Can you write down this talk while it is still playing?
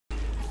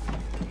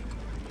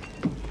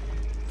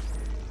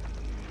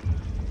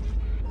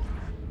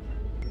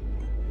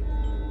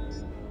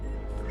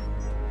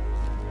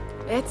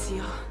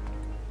Ezio.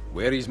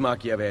 Where is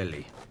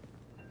Machiavelli?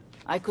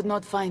 I could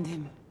not find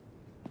him.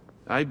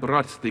 I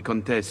brought the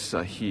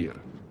Contessa here.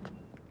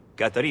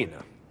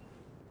 Caterina.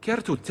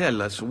 Care to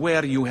tell us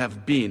where you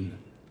have been?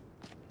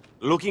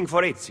 Looking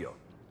for Ezio.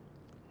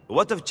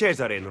 What of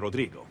Cesare and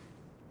Rodrigo?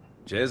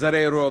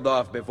 Cesare rode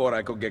off before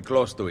I could get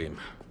close to him,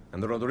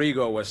 and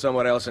Rodrigo was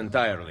somewhere else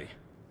entirely.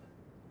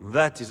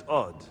 That is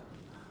odd.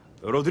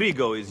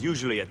 Rodrigo is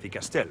usually at the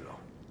Castello.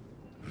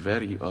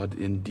 Very odd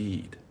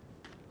indeed.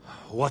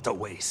 What a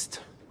waste.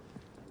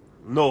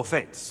 No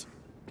offense.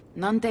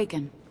 None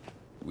taken.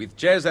 With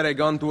Cesare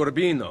gone to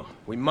Urbino,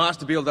 we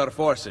must build our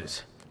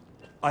forces.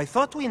 I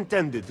thought we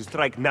intended to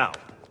strike now.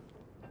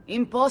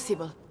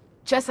 Impossible.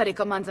 Cesare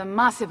commands a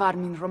massive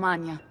army in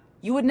Romagna.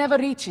 You would never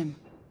reach him.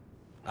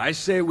 I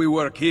say we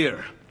work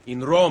here,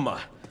 in Roma.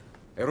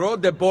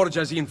 Erode the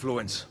Borgia's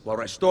influence, while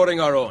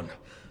restoring our own.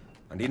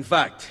 And in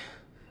fact,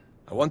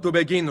 I want to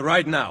begin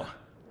right now.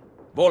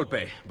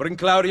 Volpe, bring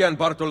Claudia and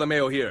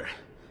Bartolomeo here.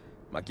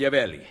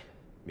 Machiavelli,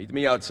 meet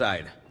me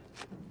outside.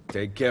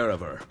 Take care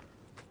of her.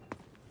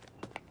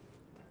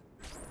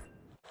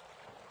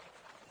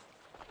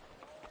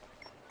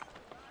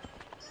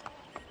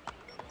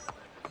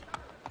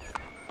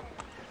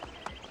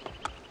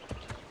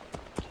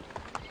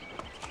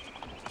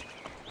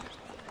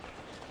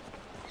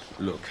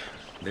 Look,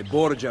 the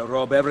Borgia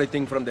rob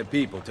everything from the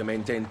people to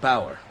maintain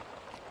power.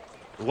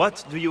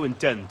 What do you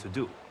intend to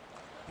do?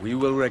 We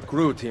will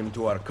recruit him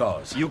to our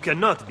cause. You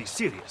cannot be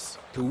serious.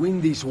 To win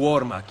this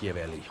war,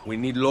 Machiavelli, we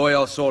need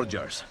loyal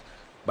soldiers.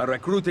 By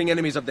recruiting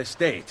enemies of the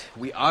state,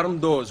 we arm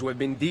those who have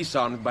been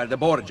disarmed by the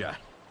Borgia.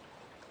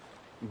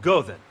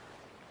 Go then.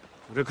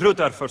 Recruit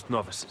our first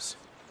novices.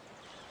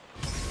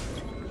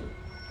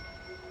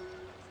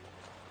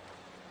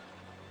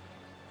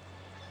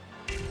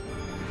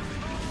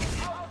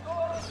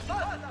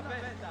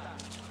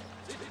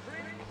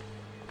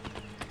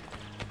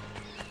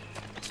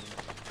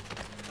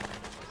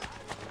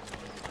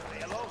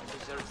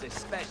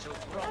 Special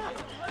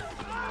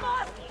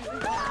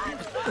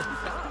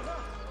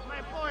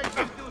my boy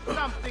can do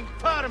something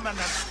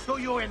permanent to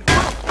you in...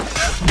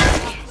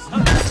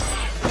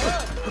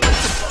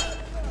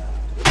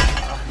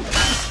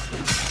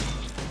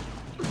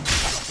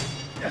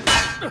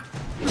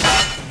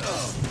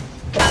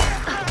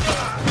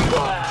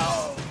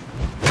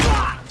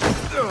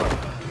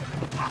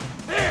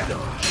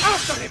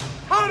 After him!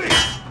 Hurry!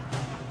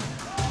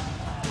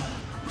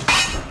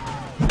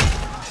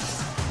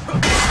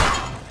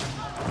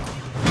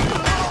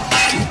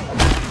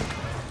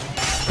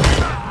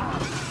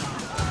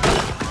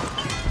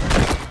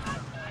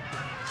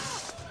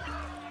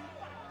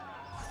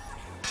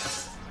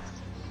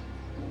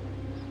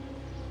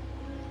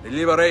 The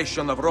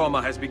liberation of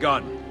Roma has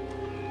begun.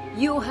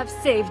 You have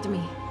saved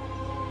me.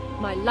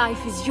 My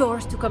life is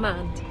yours to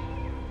command.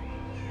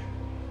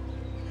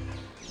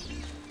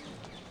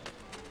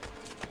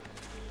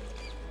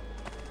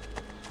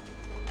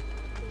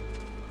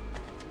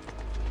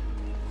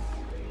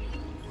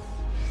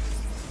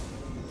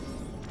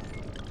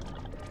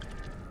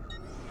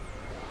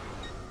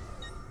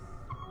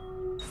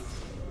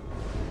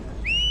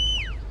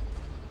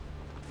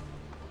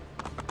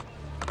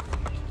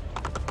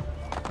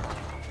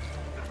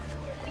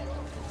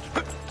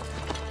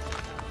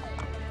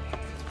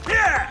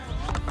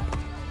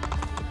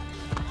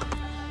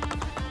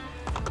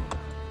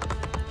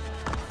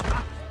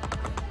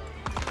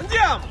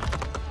 Andiamo!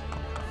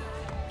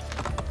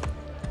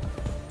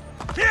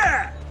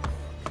 Here!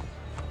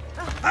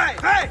 Hey,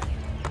 hey!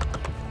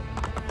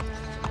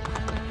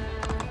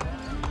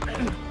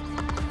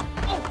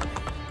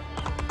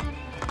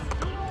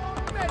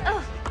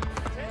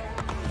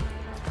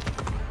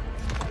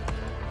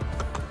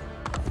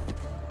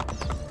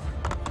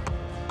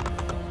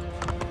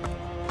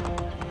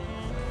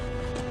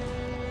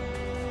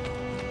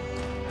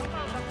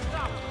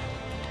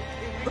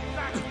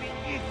 Exactly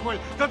equal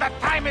to the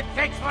time it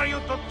takes for you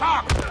to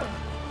talk!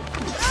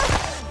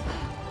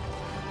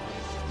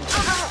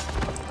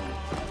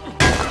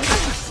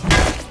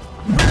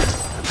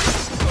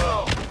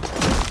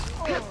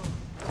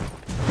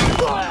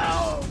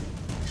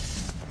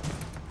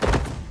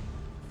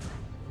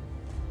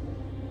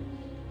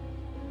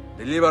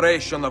 The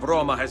liberation of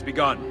Roma has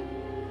begun.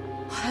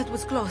 That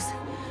was close.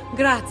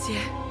 Grazie.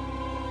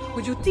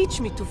 Would you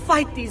teach me to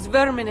fight these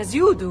vermin as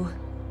you do?